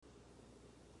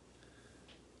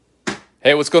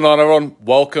Hey, what's going on, everyone?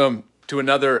 Welcome to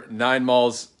another 9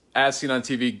 Malls As Seen on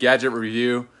TV gadget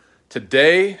review.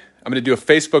 Today, I'm going to do a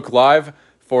Facebook Live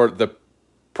for the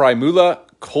Primula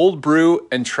Cold Brew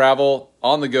and Travel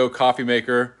on-the-go coffee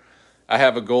maker. I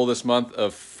have a goal this month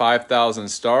of 5,000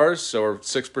 stars, so we're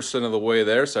 6% of the way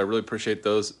there, so I really appreciate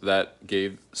those that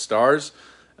gave stars.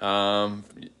 But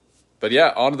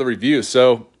yeah, on to the review.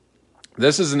 So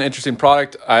this is an interesting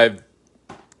product. I've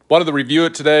wanted to review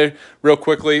it today real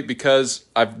quickly because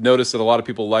I've noticed that a lot of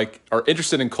people are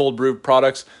interested in cold brew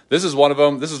products. This is one of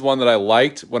them. This is one that I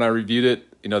liked when I reviewed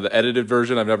it, the edited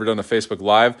version. I've never done a Facebook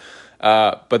Live.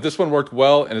 But this one worked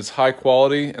well and it's high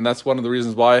quality, and that's one of the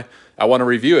reasons why I want to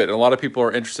review it. And a lot of people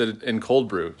are interested in cold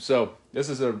brew. So this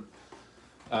is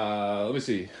let me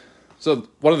see. So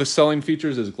one of the selling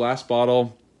features is glass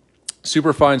bottle,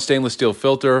 super fine stainless steel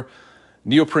filter,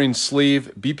 neoprene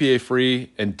sleeve, BPA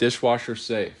free, and dishwasher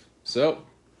safe. So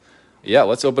yeah,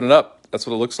 let's open it up. That's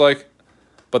what it looks like.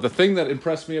 But the thing that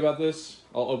impressed me about this,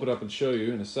 I'll open it up and show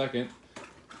you in a second,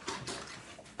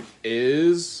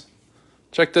 is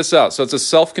check this out. So it's a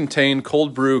self-contained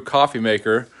cold brew coffee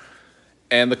maker,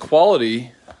 and the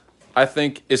quality, I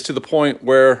think, is to the point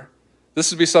where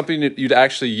this would be something that you'd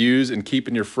actually use and keep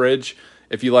in your fridge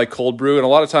if you like cold brew. And a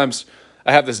lot of times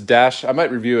I have this Dash, I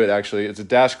might review it actually. It's a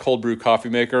Dash cold brew coffee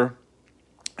maker.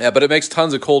 Yeah, but it makes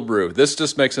tons of cold brew. This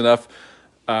just makes enough,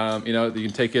 you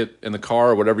can take it in the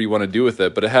car or whatever you want to do with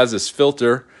it. But it has this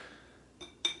filter.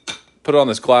 Put it on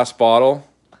this glass bottle.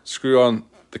 Screw on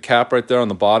the cap right there on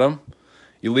the bottom.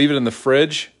 You leave it in the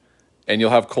fridge, and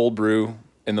you'll have cold brew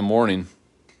in the morning.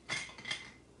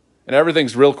 And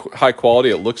everything's real high quality.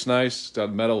 It looks nice. It's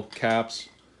got metal caps.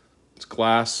 It's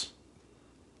glass.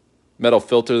 Metal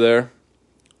filter there.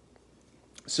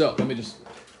 So let me just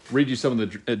read you some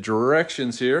of the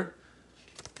directions here.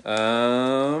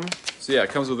 So yeah, it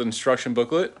comes with an instruction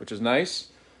booklet, which is nice.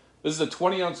 This is a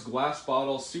 20-ounce glass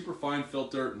bottle, super fine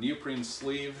filter, neoprene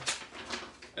sleeve.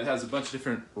 It has a bunch of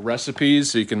different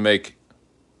recipes, so you can make,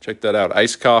 check that out,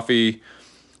 iced coffee,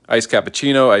 iced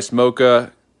cappuccino, iced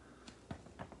mocha.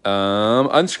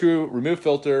 Unscrew, remove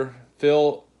filter,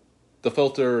 fill the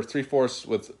filter 3/4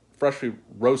 with freshly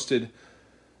roasted,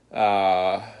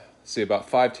 about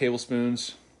 5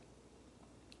 tablespoons.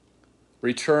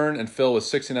 Return and fill with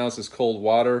 16 ounces cold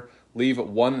water. Leave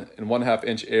 1 1/2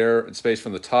 inch air and space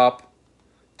from the top.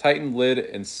 Tighten lid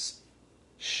and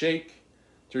shake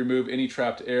to remove any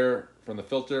trapped air from the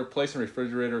filter. Place in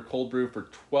refrigerator. Cold brew for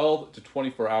 12 to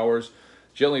 24 hours.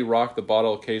 Gently rock the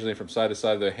bottle occasionally from side to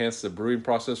side to enhance the brewing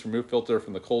process. Remove filter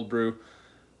from the cold brew.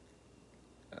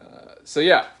 So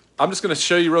yeah, I'm just going to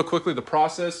show you real quickly the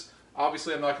process.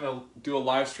 Obviously, I'm not going to do a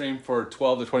live stream for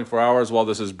 12 to 24 hours while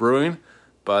this is brewing.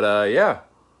 But yeah.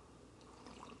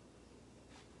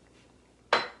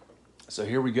 So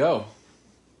here we go.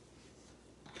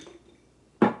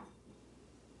 So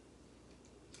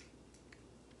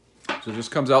it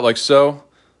just comes out like so.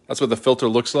 That's what the filter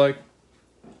looks like.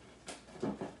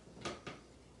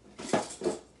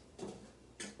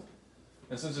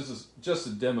 And since this is just a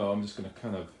demo, I'm just going to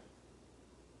kind of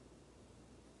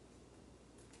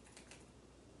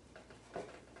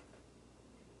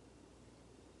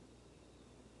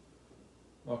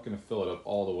not going to fill it up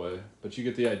all the way, but you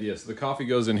get the idea. So the coffee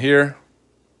goes in here.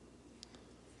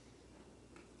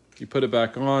 You put it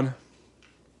back on.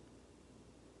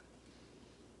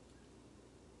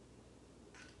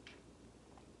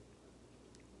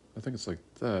 I think it's like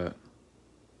that.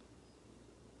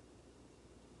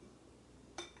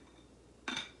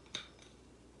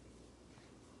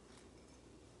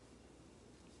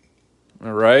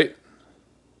 All right.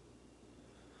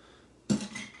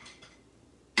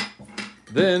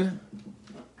 Then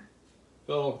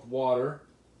fill with water.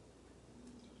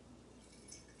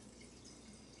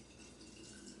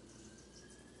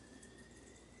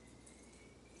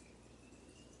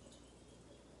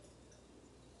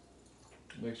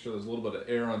 Make sure there's a little bit of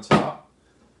air on top.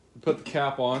 Put the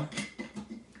cap on.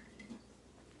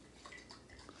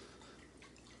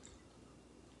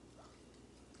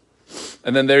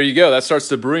 And then there you go. That starts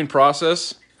the brewing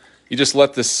process. You just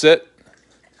let this sit.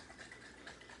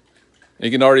 You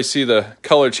can already see the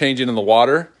color changing in the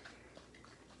water.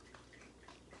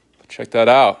 Check that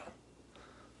out.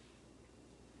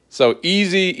 So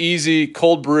easy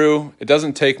cold brew. It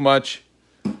doesn't take much.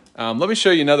 Let me show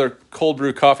you another cold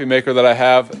brew coffee maker that I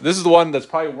have. This is the one that's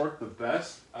probably worked the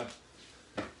best.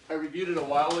 I reviewed it a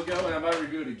while ago, and I might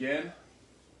review it again.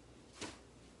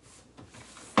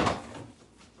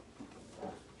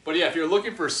 But yeah, if you're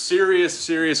looking for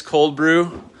serious cold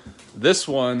brew, this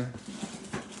one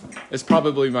is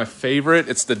probably my favorite.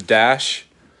 It's the Dash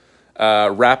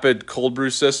rapid cold brew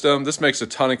system. This makes a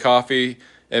ton of coffee.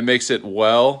 It makes it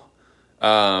well.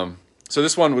 So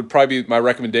this one would probably be my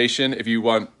recommendation if you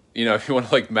want, if you want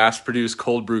to like mass produce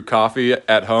cold brew coffee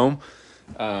at home.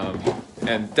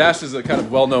 And Dash is a kind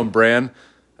of well-known brand.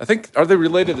 I think, are they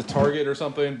related to Target or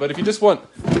something? But if you just want,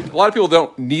 a lot of people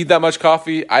don't need that much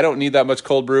coffee. I don't need that much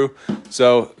cold brew.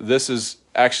 So this is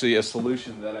actually a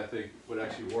solution that I think would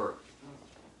actually work.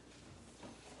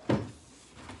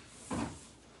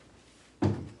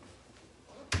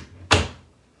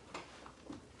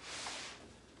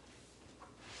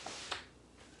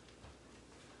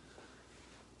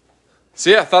 So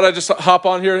yeah, I thought I'd just hop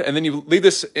on here, and then you leave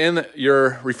this in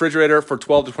your refrigerator for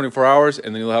 12 to 24 hours,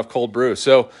 and then you'll have cold brew.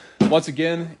 So once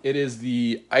again, it is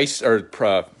the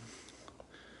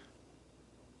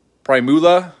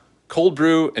Primula Cold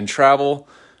Brew and Travel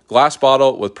glass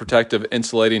bottle with protective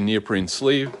insulating neoprene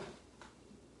sleeve.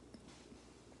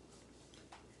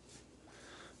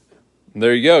 And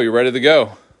there you go. You're ready to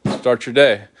go. Start your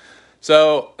day.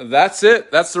 So that's it.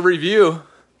 That's the review.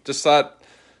 Just thought...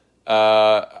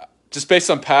 just based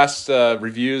on past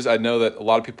reviews, I know that a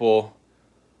lot of people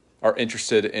are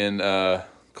interested in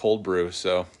cold brew.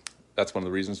 So that's one of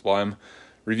the reasons why I'm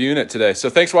reviewing it today. So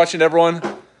thanks for watching, everyone.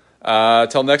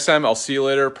 Till next time, I'll see you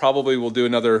later. Probably we'll do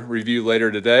another review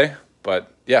later today. But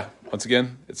yeah, once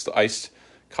again, it's the iced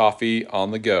coffee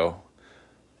on the go.